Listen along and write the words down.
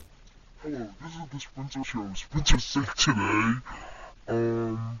Hello, this is the Spencer Show. Spencer's sick today.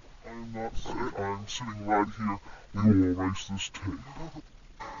 I'm not sick. I'm sitting right here. We will erase this tape.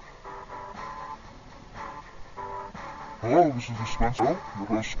 Hello, this is the Spencer. Your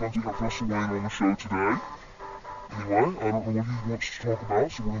host Spencer. We have Russell Wayne on the show today. Anyway, I don't know what he wants to talk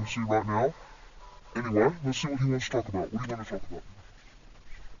about, so we're going to see right now. Anyway, let's see what he wants to talk about. What do you want to talk about?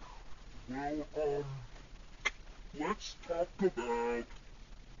 Well, let's talk about...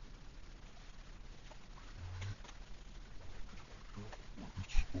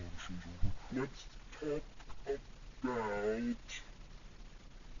 Let's talk about our new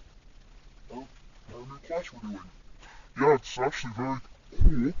class we're doing. Yeah, it's actually very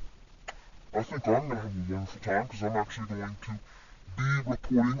cool. I think I'm going to have a wonderful time because I'm actually going to be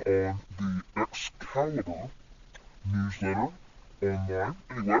reporting on the Excalibur newsletter online.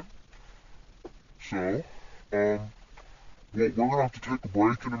 Anyway, so, we're going to have to take a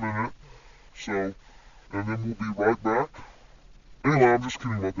break in a minute, so, and then we'll be right back. Anyway, I'm just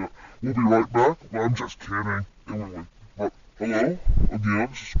kidding about that. We'll be right back. Well, I'm just kidding. Anyway, but hello, again,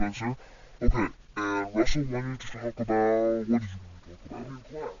 this is Spencer. Okay, and Russell wanted to talk about, what did you want to talk about? Our new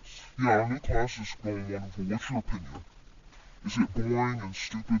class. Yeah, our new class is going wonderful. What's your opinion? Is it boring and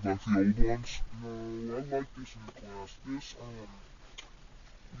stupid like the old ones? No, I like this new class. This,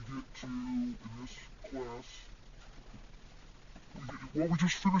 we get to, in this class, we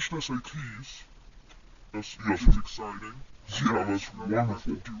just finished SATs. Yes, it's exciting. Yeah, that's wonderful. I don't have to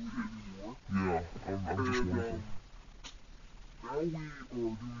do it anymore. Yeah, I'm just wonderful. Now we are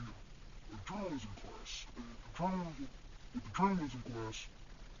doing a journalism class. With the journalism class,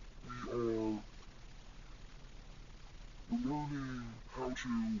 we are learning how to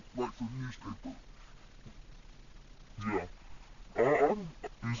write for the newspaper. Yeah.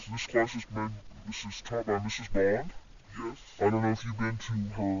 This class is taught by Mrs. Bond. Yes. I don't know if you've been to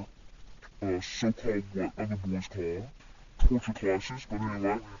her so-called, what other boys call them, torture classes, but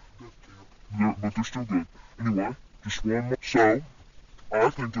anyway, they're still good. Anyway, just one more. So, I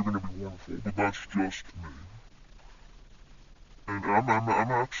think they're going to be wonderful, but that's just me. And I'm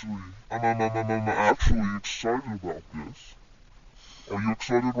actually excited about this. Are you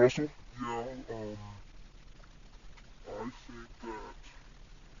excited, Russell? Yeah,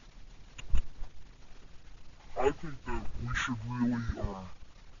 I think that we should really,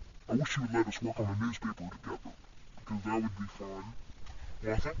 I wish you would let us work on a newspaper together, because that would be fun.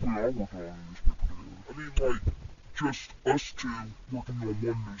 Well, I think we all work on a newspaper together. I mean, like, just us two working on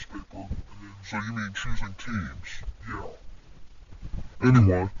one newspaper, and then... So you mean choosing teams? Yeah.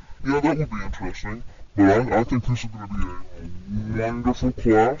 Anyway, yeah, that would be interesting. But I think this is going to be a wonderful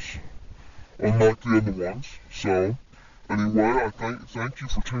class, unlike the other ones. So, anyway, I thank you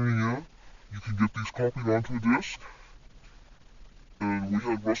for tuning in. You can get these copied onto a disc. And we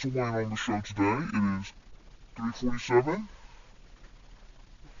had Russell Wayne on the show today. It is 3:47.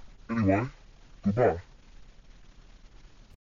 Anyway, goodbye.